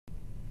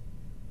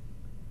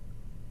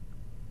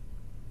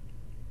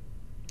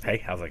Hey,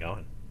 how's it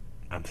going?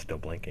 I'm still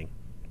blinking.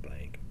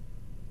 Blank.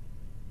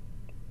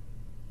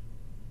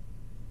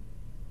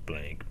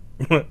 Blank.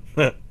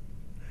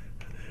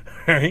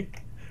 Alright,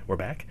 we're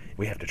back.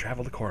 We have to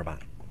travel to Korriban.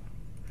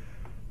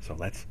 So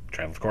let's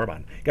travel to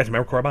Korriban. You guys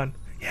remember Korriban?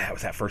 Yeah, it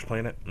was that first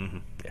planet.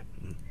 Yeah.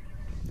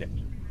 Yeah.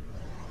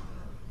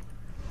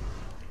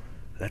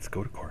 Let's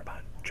go to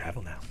Korriban.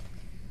 Travel now.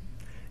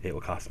 It will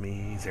cost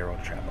me 0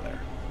 to travel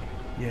there.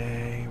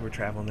 Yay, we're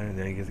traveling there, and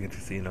then you guys get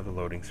to see another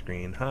loading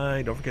screen.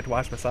 Hi, don't forget to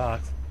wash my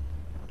socks.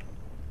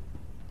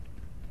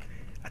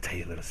 I'll tell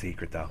you a little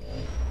secret, though.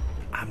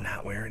 I'm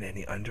not wearing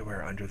any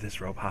underwear under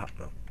this robe hop.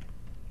 No.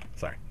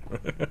 Sorry.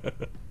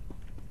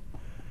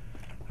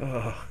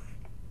 Oh,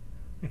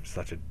 I'm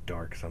such a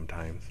dork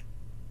sometimes.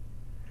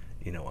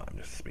 You know what? I'm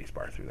just a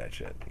spacebar through that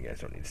shit. You guys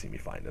don't need to see me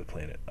flying to the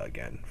planet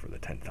again for the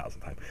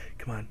 10,000th time.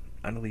 Come on,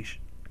 on a leash.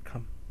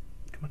 Come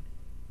on.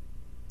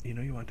 You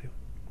know you want to.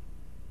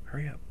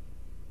 Hurry up.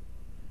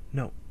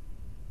 No.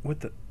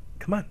 What the?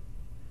 Come on.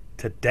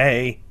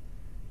 Today.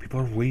 People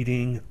are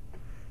waiting.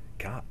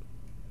 God.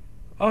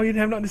 Oh, you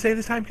didn't have nothing to say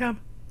this time, Khem?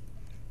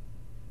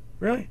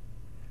 Really?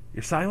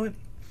 You're silent?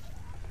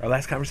 Our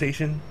last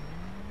conversation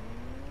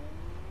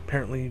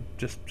apparently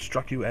just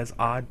struck you as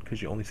odd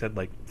because you only said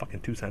like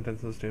fucking 2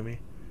 sentences to me.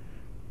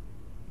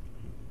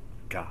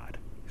 God.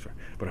 Sorry.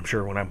 But I'm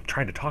sure when I'm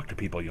trying to talk to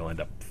people, you'll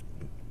end up...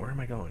 Where am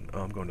I going?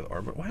 Oh, I'm going to the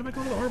orbit. Why am I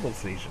going to the orbital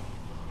station?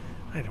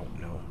 I don't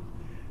know.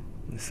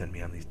 Send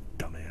me on these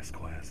dumbass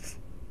quests.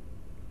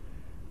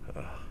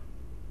 The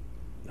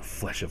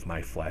flesh of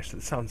my flesh.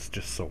 That sounds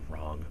just so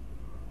wrong.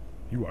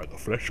 You are the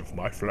flesh of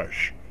my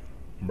flesh.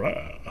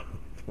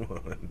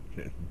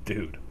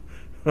 Dude.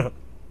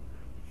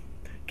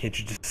 Can't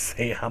you just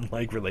say I'm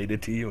like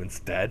related to you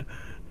instead?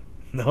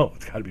 No,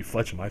 it's gotta be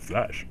flesh of my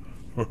flesh.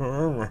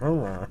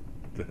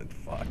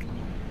 Fuck.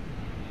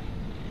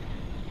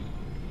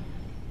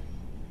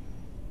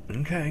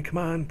 Okay, come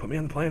on, put me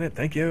on the planet,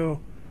 thank you.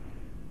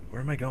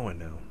 Where am I going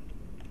now?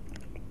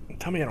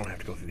 Tell me I don't have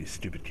to go through these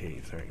stupid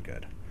caves. Alright,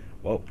 good.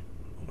 Whoa,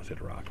 almost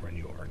hit a rock. Run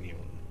you.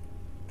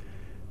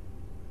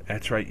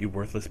 That's right, you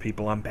worthless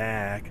people, I'm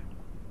back.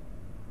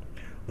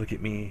 Look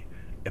at me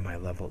in my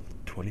level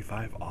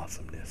 25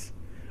 awesomeness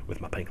with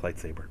my pink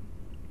lightsaber.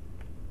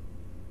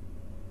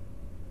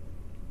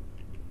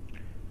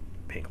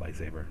 Pink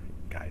lightsaber,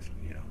 guys,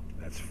 you know,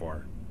 that's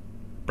for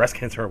breast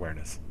cancer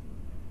awareness.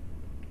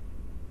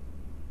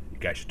 You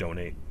guys should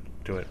donate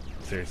to it,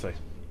 seriously.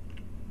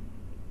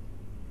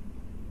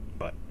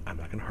 But I'm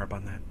not gonna harp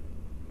on that.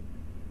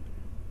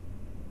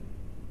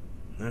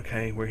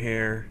 Okay, we're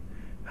here.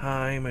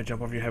 Hi, I'm gonna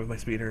jump over your head with my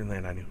speeder and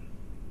land on you.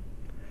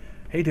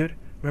 Hey, dude,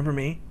 remember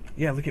me?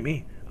 Yeah, look at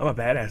me. I'm a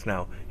badass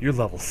now. You're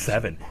level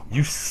 7.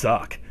 You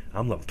suck.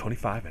 I'm level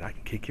 25 and I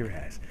can kick your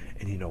ass.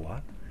 And you know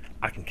what?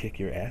 I can kick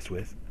your ass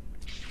with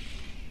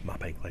my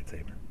pink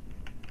lightsaber.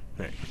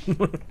 Right.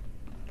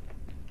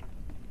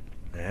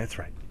 That's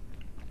right.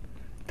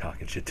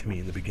 Talking shit to me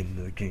in the beginning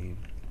of the game.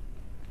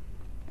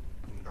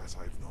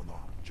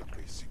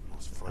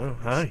 Oh,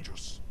 hi.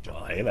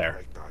 Well, hey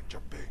there.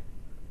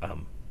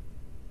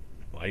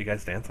 Why are you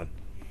guys dancing?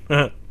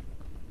 Oh,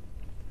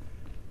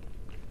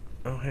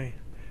 hey.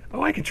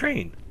 Oh, I can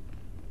train.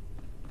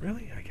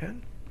 Really? I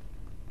can?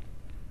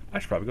 I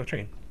should probably go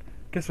train.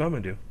 Guess what I'm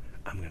gonna do?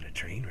 I'm gonna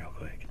train real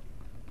quick.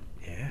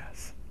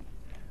 Yes.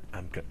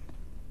 I'm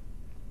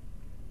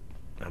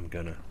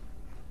gonna.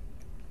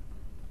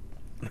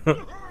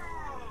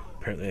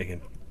 Apparently I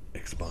can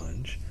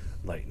expunge,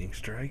 lightning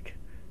strike,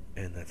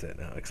 and that's it.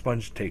 Now,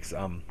 expunge takes,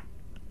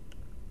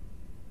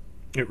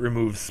 it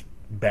removes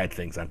bad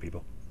things on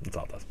people. That's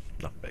all it does.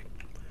 Nothing big.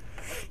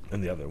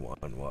 And the other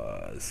one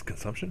was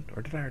consumption?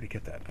 Or did I already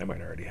get that? I might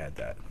have already had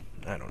that.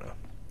 I don't know.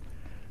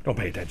 Don't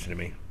pay attention to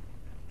me.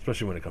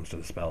 Especially when it comes to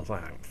the spells.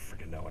 I don't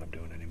freaking know what I'm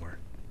doing anymore.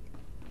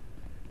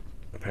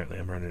 Apparently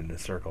I'm running in a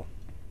circle.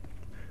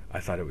 I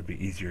thought it would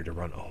be easier to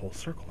run a whole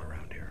circle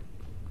around here.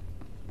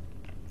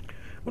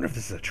 I wonder if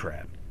this is a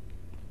trap.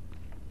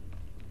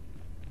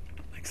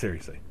 Like,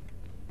 seriously.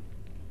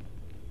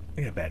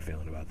 I got a bad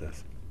feeling about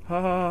this.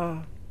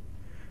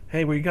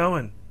 Hey, where you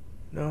going?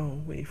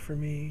 No, wait for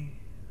me.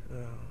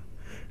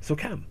 So,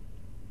 Khem.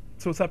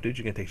 So what's up, dude?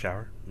 You gonna take a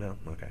shower? No?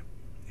 Okay.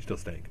 You still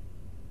stink.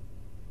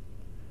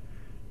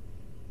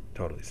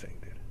 Totally stink,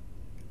 dude.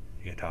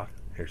 You gonna talk?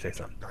 Here, say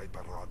something.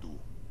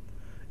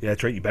 Yeah,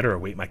 that's right. You better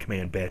await my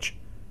command, bitch.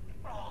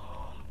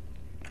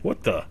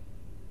 What the?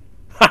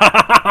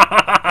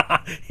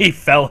 He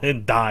fell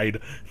and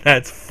died.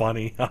 That's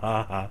funny.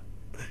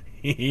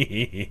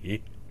 Is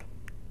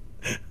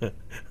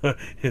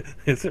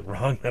it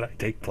wrong that I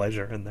take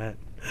pleasure in that?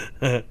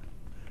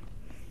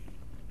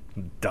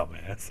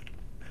 Dumbass.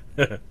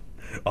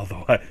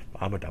 Although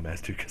I'm a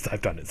dumbass too because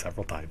I've done it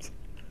several times.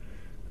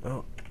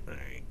 Oh,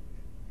 alright.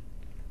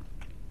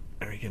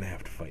 Are we gonna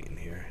have to fight in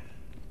here?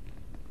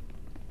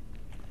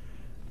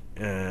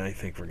 I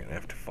think we're gonna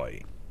have to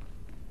fight.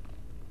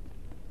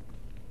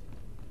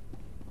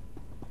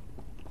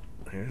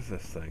 Here's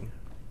this thing.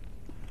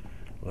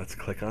 Let's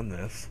click on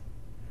this.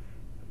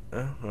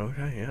 Oh,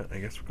 okay, yeah, I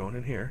guess we're going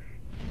in here.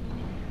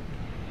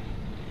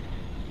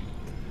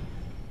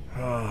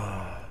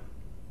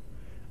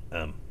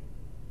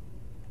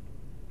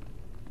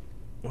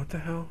 What the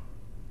hell?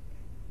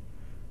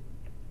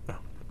 Oh,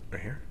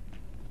 right here.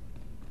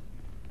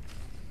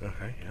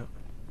 Okay, yeah.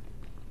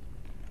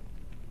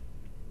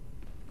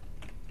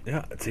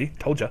 Yeah, see?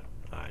 Told ya.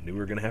 I knew we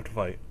were gonna have to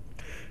fight.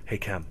 Hey,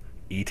 Khem,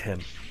 eat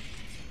him.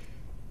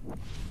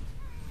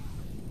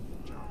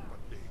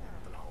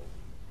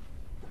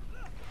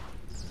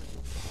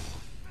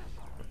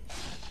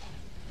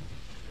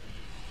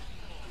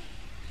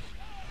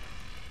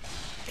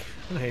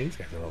 Oh, hey, these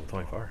guys are level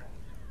 24.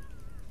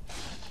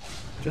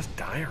 Just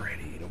die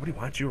already. Nobody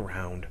wants you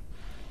around.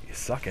 You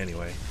suck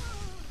anyway.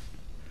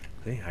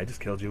 See, I just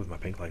killed you with my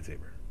pink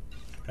lightsaber.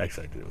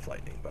 Actually, I did it with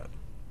lightning, but...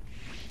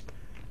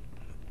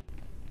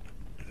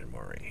 Is there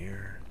more right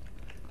here?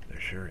 There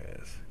sure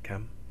is.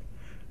 Khem?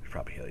 I should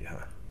probably heal you,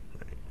 huh?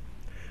 Right.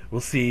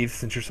 We'll see,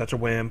 since you're such a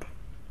wimp.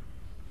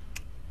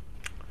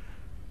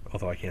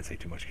 Although I can't say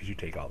too much because you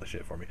take all the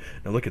shit for me.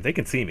 Now look, they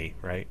can see me,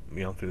 right?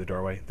 You know, through the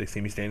doorway. They see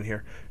me standing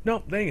here.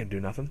 No, they ain't gonna do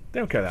nothing. They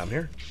don't care that I'm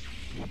here.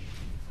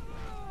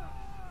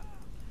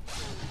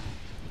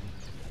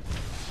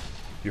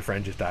 Your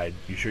friend just died.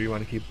 You sure you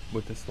want to keep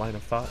with this line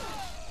of thought?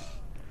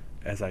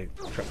 As I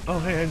try... Oh,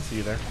 hey, I didn't see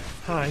you there.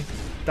 Hi.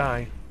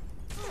 Die.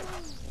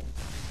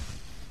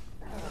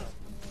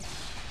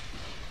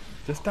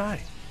 Just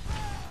die.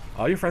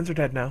 All your friends are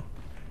dead now.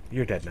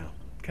 You're dead now.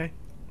 Okay?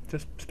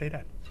 Just stay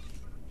dead.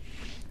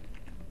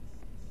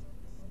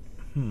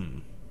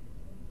 I'm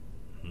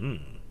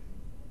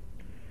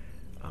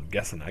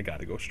guessing I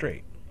gotta go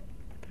straight.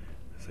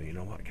 So you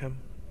know what, Khem?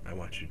 I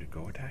want you to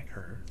go attack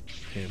her,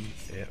 him,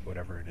 it,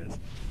 whatever it is.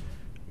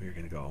 We're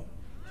gonna go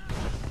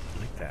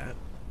like that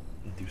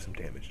and do some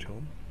damage to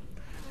him.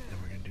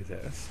 And we're gonna do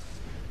this,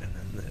 and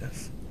then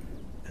this,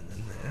 and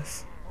then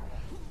this.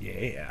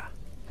 Yeah.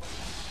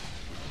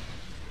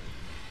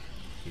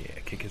 Yeah,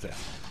 kick his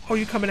ass. Oh,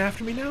 you coming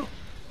after me now?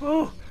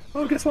 Oh,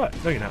 guess what?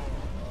 No, you're not.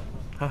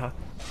 Haha.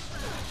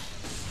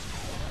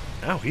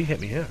 Ow, he hit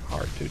me here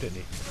hard too, didn't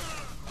he?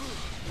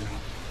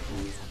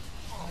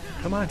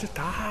 Come on, just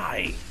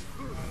die.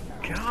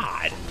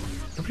 God.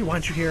 Nobody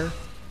wants you here.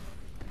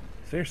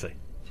 Seriously.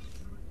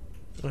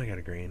 Oh, I got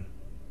a green.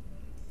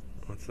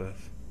 What's this?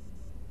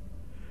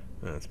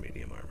 Oh, that's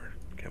medium armor.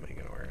 Khem ain't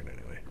gonna wear it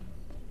anyway.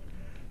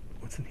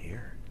 What's in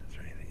here? Is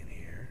there anything in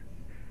here?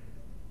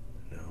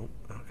 No.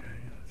 Okay,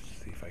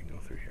 let's see if I can go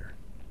through here.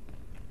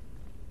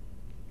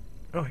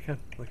 Oh, I can.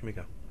 Look at me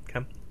go.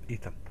 Khem,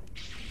 eat them.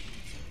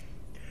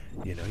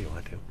 You know you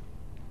want to.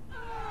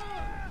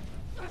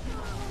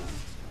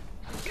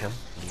 Khem,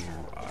 you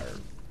are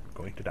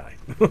going to die.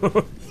 I'm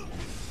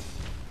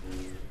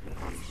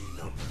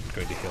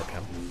going to heal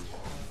Khem.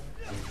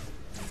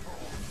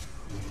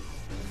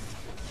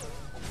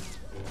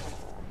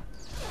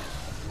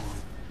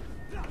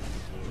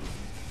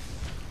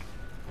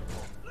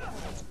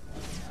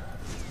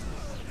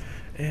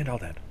 And all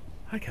dead.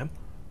 Hi, Khem.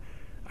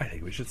 I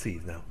think we should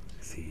seethe now.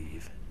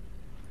 Seethe.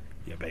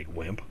 You big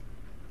wimp.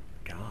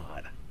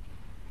 God.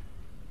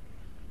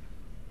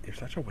 You're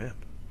such a wimp.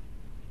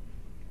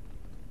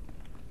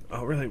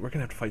 Oh, really? We're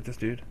gonna have to fight this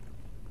dude?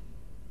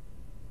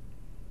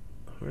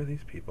 Who are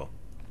these people?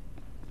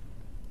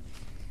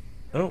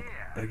 Oh,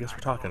 I guess we're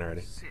talking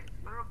already.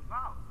 We're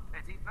above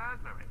petty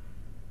burglary.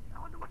 I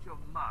wonder what your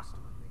master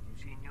would think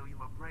if she knew you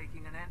were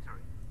breaking and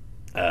entering.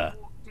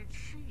 Or did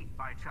she,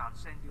 by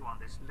chance, send you on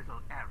this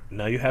little errand?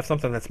 No, you have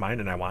something that's mine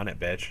and I want it,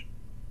 bitch.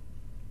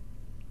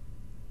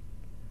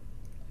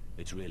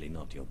 It's really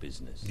not your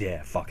business.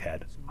 Yeah,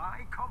 fuckhead. It's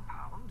my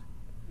compound.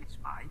 It's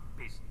my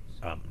business.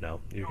 No,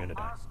 you're gonna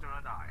die. Your master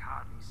and I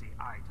hardly see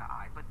eye to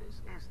eye, but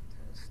this isn't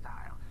her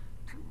style.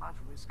 Too much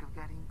risk of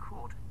getting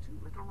caught, too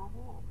little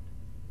reward.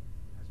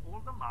 Has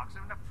all the marks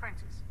of an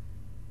apprentice.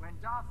 When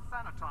Darth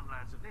Thanaton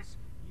learns of this,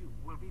 you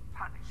will be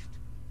punished.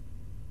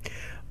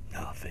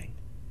 Nothing.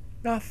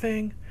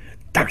 Nothing.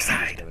 Dark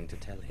side. Going to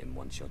tell him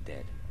once you're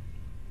dead.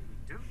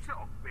 You do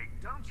talk big,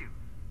 don't you?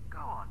 Go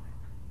on then.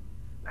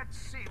 Let's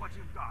see what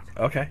you've got.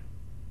 Okay.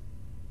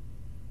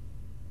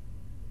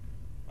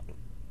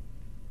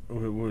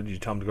 Would you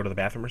tell him to go to the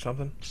bathroom or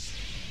something?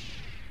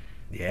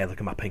 Yeah, look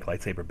at my pink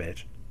lightsaber,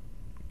 bitch.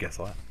 Guess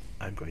what?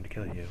 I'm going to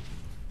kill you.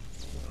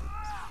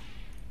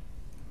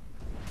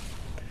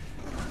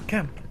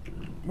 Khem,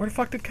 where the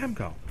fuck did Khem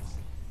go?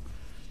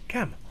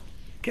 Khem,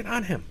 get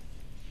on him.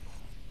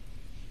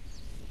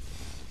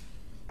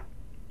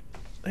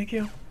 Thank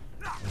you.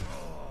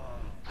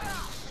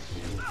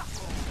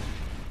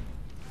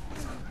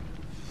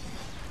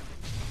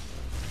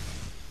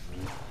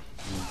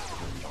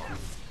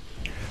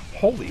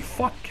 Holy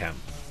fuck, Khem.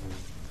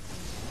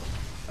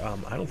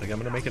 I don't think I'm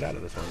gonna make it out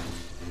of this one.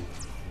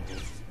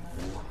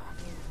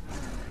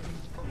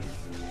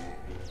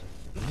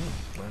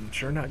 I'm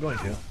sure not going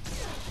to.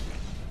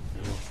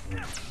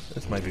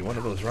 This might be one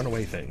of those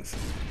runaway things.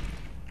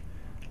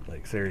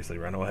 Like, seriously,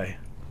 run away.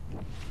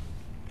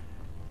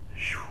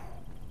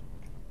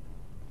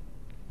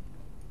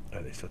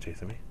 Are they still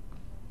chasing me?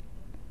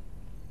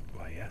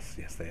 Why, yes.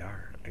 Yes, they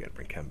are. I gotta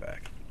bring Khem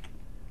back.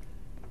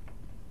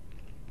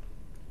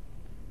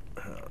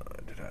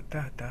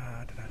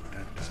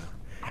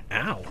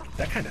 Ow,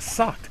 that kind of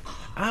sucked.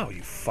 Ow,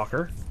 you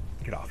fucker.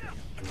 Get off me.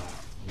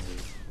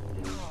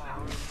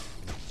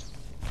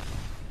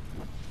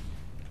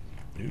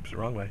 Oops,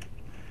 wrong way.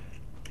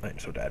 I'm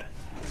so dead.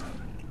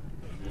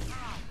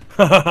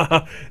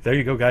 There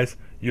you go, guys.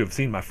 You have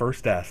seen my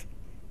first death.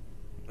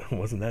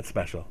 Wasn't that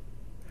special?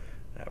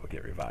 That would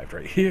get revived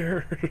right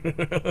here.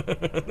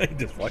 They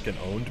just fucking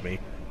owned me.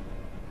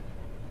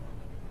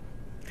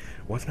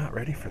 Was not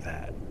ready for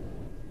that.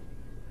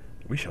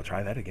 We shall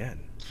try that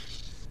again.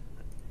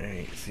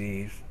 Alright,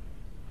 see.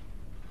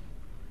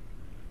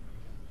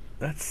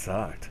 That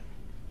sucked.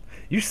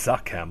 You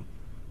suck, Khem.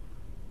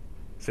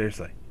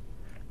 Seriously.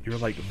 You're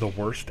like the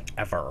worst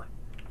ever.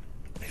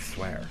 I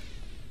swear.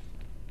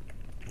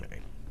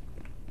 Alright.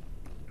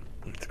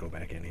 Let's go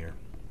back in here.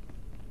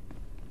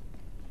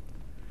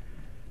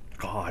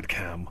 God,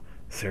 Khem.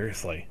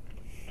 Seriously.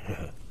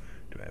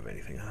 Do I have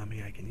anything on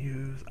me I can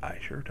use? I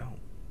sure don't.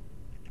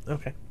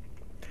 Okay.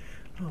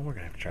 Well, we're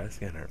gonna have to try this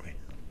again, aren't we?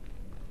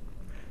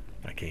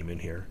 I came in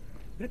here.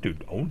 That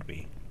dude owned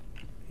me.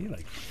 He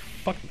like,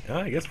 fuck me.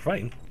 I guess we're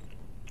fighting.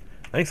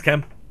 Thanks,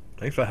 Khem.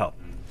 Thanks for the help.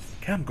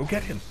 Khem, go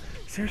get him.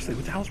 Seriously,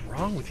 what the hell's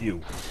wrong with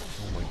you?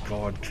 Oh my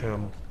god,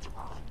 Khem.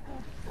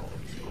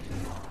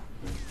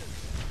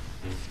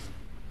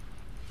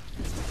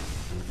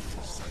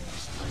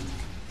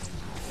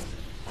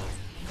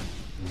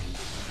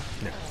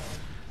 No.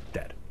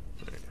 Dead.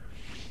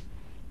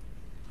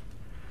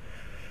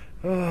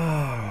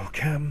 Oh,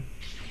 Khem.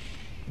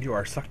 You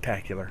are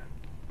sucktacular.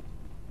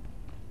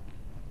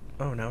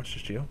 Oh, now it's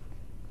just you?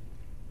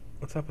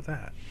 What's up with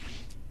that?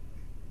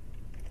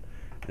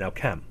 Now,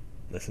 Khem,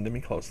 listen to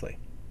me closely.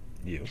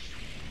 You,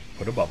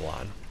 put a bubble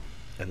on,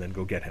 and then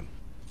go get him.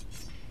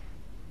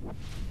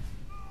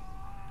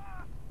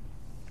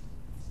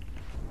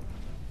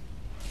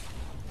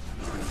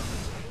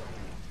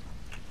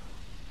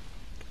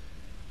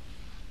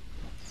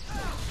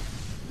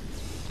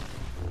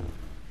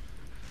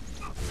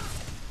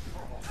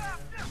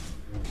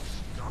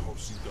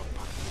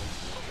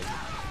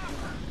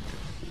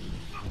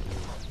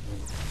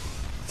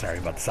 Sorry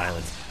about the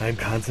silence. I'm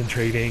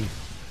concentrating,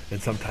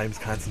 and sometimes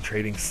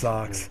concentrating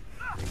sucks.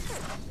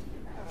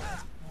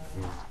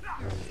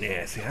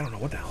 Yeah, see, I don't know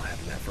what the hell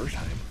happened that first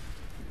time.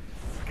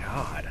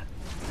 God.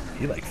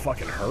 He, like,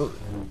 fucking hurt.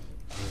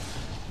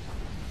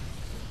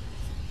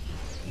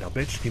 Now,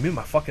 bitch, give me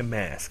my fucking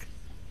mask.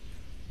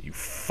 You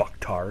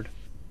fucktard.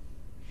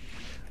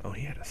 Oh,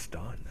 he had a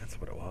stun. That's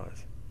what it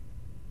was.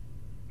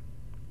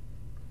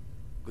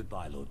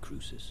 Goodbye, Lord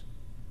Crucis.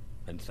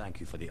 And thank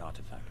you for the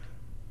artifact.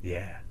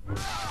 Yeah.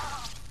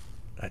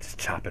 I just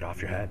chop it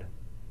off your head.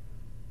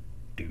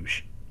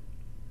 Douche.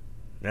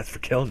 That's for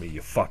killing me,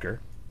 you fucker.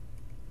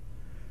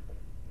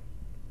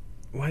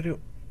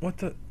 What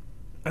the?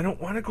 I don't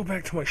want to go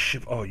back to my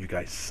ship. Oh, you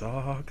guys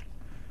suck.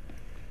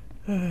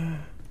 Do.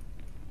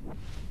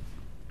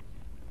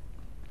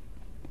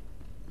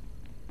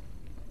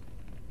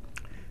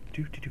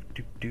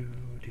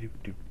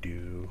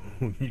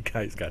 You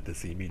guys got to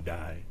see me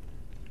die.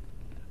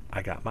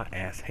 I got my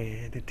ass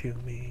handed to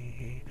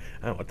me.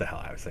 I don't know what the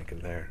hell I was thinking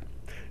there.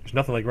 There's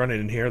nothing like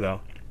running in here,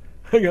 though.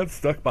 I got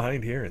stuck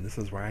behind here, and this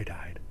is where I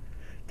died.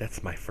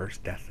 That's my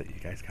first death that you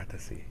guys got to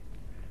see.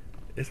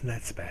 Isn't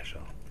that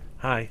special?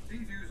 Hi.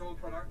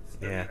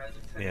 Yeah.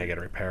 Yeah, I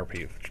gotta repair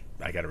people.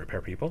 I gotta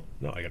repair people?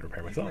 No, I gotta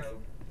repair myself.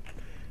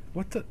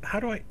 What the? How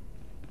do I?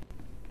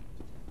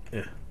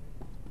 Yeah.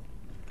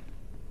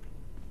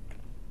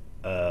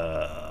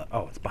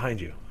 Oh, it's behind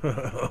you.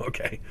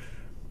 Okay.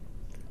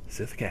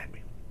 Sith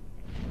Academy.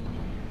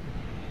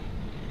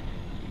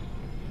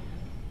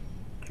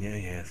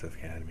 Yeah, Sith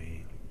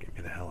Academy. Get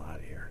me the hell out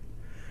of here.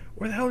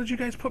 Where the hell did you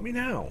guys put me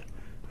now?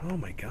 Oh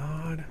my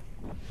god.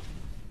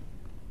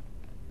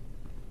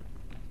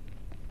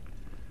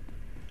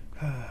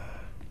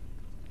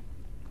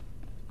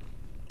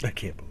 I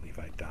can't believe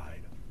I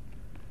died.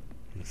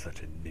 I'm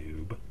such a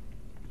noob.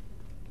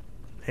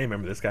 Hey,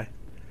 remember this guy?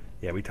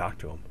 Yeah, we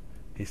talked to him.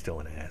 He's still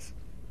an ass.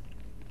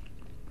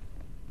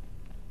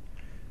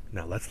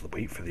 Now let's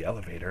wait for the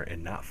elevator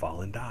and not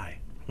fall and die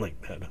like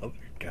that other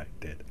guy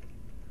did.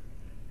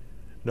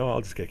 No,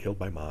 I'll just get killed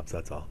by mobs,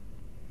 that's all.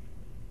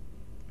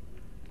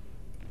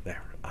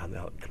 There, on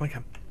the come on,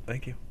 come.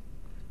 Thank you.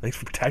 Thanks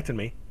for protecting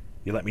me.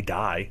 You let me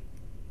die.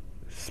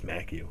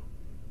 Smack you.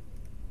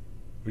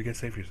 What are you gonna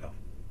say for yourself?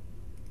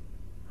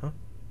 Huh?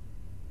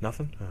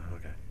 Nothing? Oh,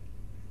 okay.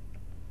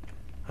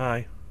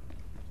 Hi.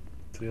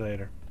 See you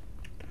later.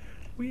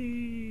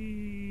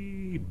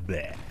 Wee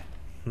bleh.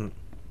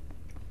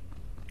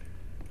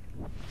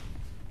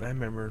 I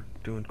remember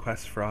doing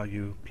quests for all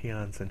you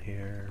peons in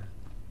here.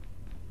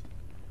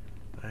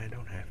 I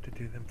don't have to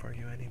do them for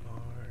you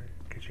anymore,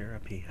 because you're a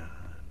peon.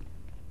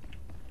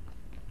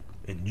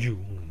 And you,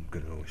 I'm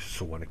gonna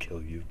so want to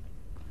kill you.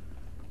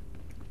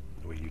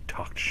 The way you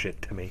talked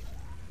shit to me.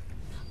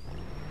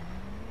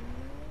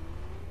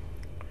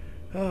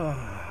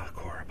 Ah,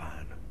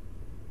 Korriban.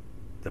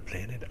 The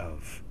planet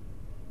of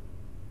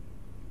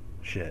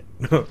shit.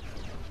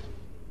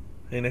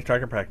 Hey, nice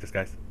target practice,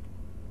 guys.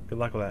 Good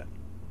luck with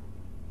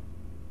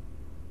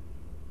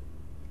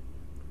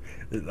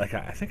that. Like,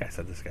 I think I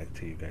said this guy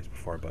to you guys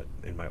before, but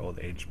in my old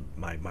age,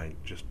 my mind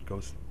just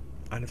goes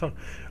on its own.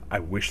 I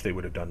wish they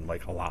would have done,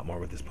 like, a lot more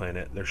with this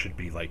planet. There should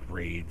be, like,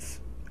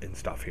 raids and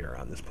stuff here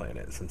on this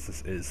planet, since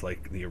this is,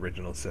 like, the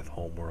original Sith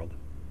homeworld.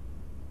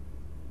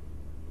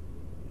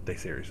 They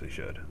seriously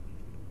should.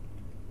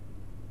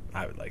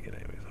 I would like it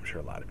anyways. I'm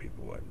sure a lot of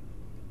people would.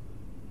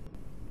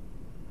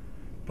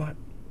 But,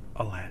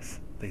 alas,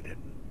 they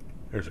didn't.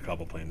 There's a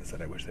couple planets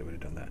that I wish they would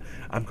have done that.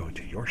 I'm going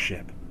to your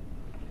ship.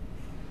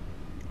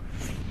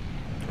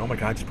 Oh my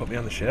god, just put me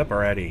on the ship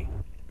already.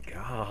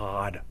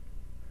 God.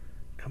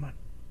 Come on.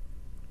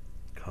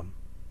 Come.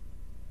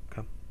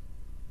 Come.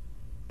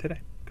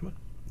 Today. Come on.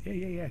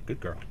 Yeah. Good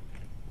girl.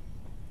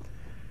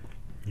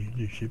 In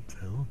your ship's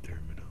hull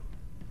terminal.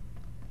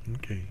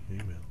 Okay, you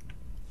will.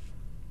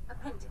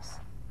 Apprentice,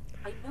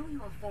 I know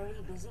you are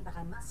very busy, but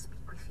I must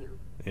speak with you.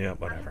 Yeah,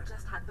 whatever. I have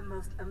just had the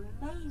most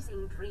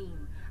amazing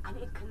dream, and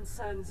it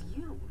concerns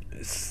you.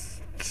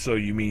 So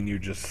you mean you're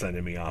just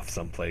sending me off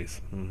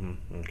someplace?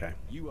 Okay.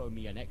 You owe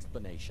me an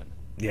explanation.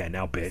 Yeah,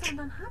 now, You bitch. sound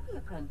unhappy,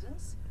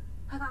 Apprentice.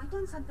 Have I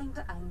done something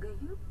to anger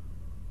you?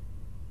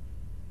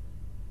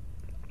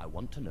 I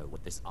want to know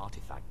what this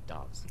artifact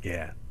does.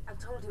 Yeah. I've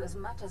told you as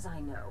much as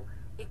I know,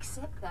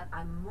 except that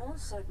I'm more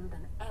certain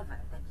than ever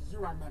that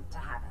you are meant to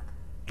have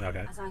it.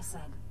 Okay. As I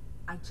said,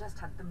 I just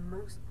had the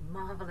most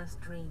marvelous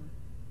dream,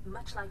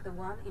 much like the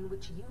one in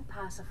which you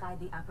pacified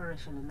the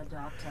apparition in the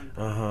Dark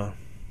Temple. Uh-huh.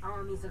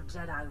 Armies of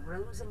Jedi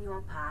rose in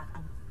your path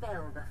and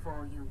fell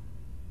before you.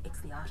 It's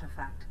the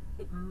artifact.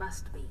 It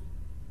must be.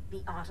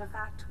 The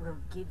artifact will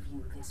give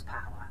you this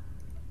power.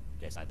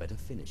 Guess I better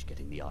finish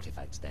getting the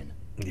artifacts then.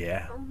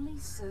 Yeah. Only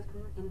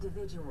certain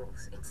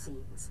individuals, it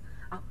seems,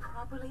 are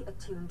properly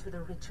attuned to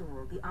the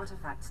ritual the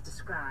artifacts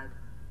describe.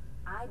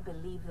 I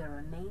believe the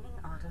remaining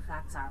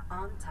artifacts are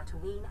on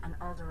Tatooine and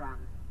Alderaan.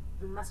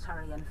 You must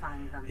hurry and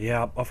find them.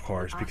 Yeah, of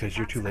course, because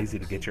you're too lazy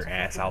to get your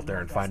ass out there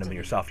and find them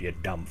yourself, you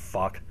dumb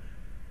fuck.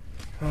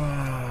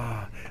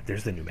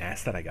 There's the new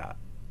mask that I got.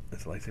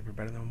 Is the lightsaber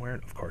better than I'm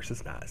wearing? Of course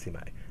it's not. See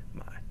my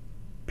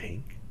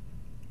pink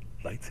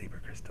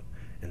lightsaber crystal.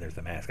 And there's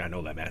the mask. I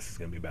know that mask is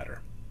going to be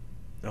better.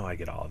 No, I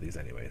get all of these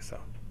anyway, so.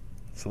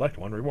 Select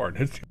one reward.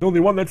 It's the only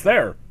one that's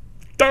there.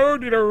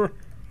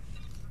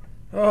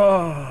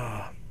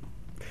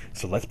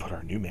 So let's put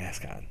our new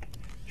mask on.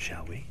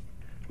 Shall we?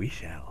 We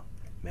shall.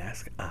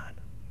 Mask on.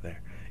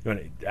 There. You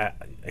want to,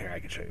 here, I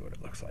can show you what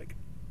it looks like.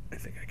 I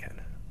think I can.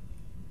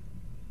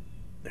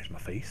 There's my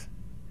face.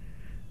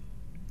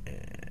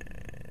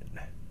 And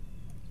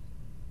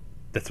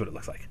that's what it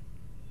looks like.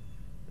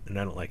 And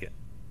I don't like it.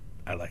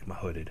 I like my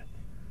hooded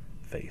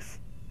face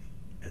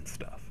and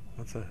stuff.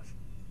 What's this?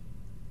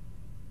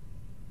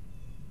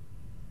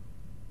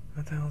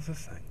 What the hell is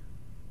this thing?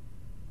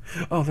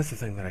 Oh, that's the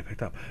thing that I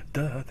picked up.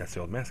 Duh, that's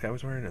the old mask I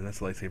was wearing, and that's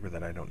the lightsaber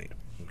that I don't need.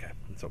 Okay,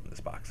 let's open this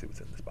box, see what's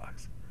in this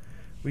box.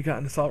 We got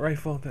an assault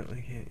rifle that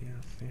we can't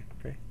use. Yeah,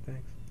 great,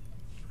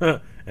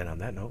 thanks. And on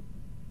that note,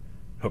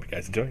 hope you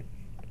guys enjoyed.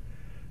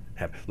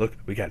 Look,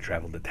 we gotta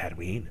travel to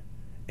Tatooine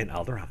and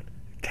Alderaan.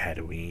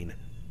 Tatooine.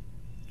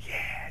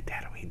 Yeah,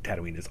 Tatooine.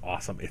 Tatooine is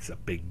awesome. It's a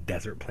big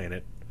desert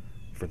planet.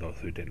 For those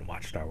who didn't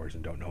watch Star Wars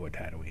and don't know what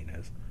Tatooine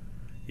is.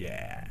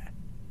 Yeah.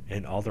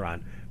 And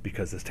Alderaan,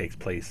 because this takes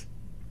place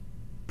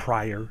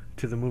prior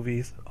to the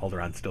movies,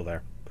 Alderaan's still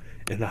there.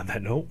 And on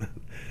that note,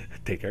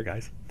 take care,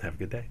 guys. Have a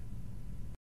good day.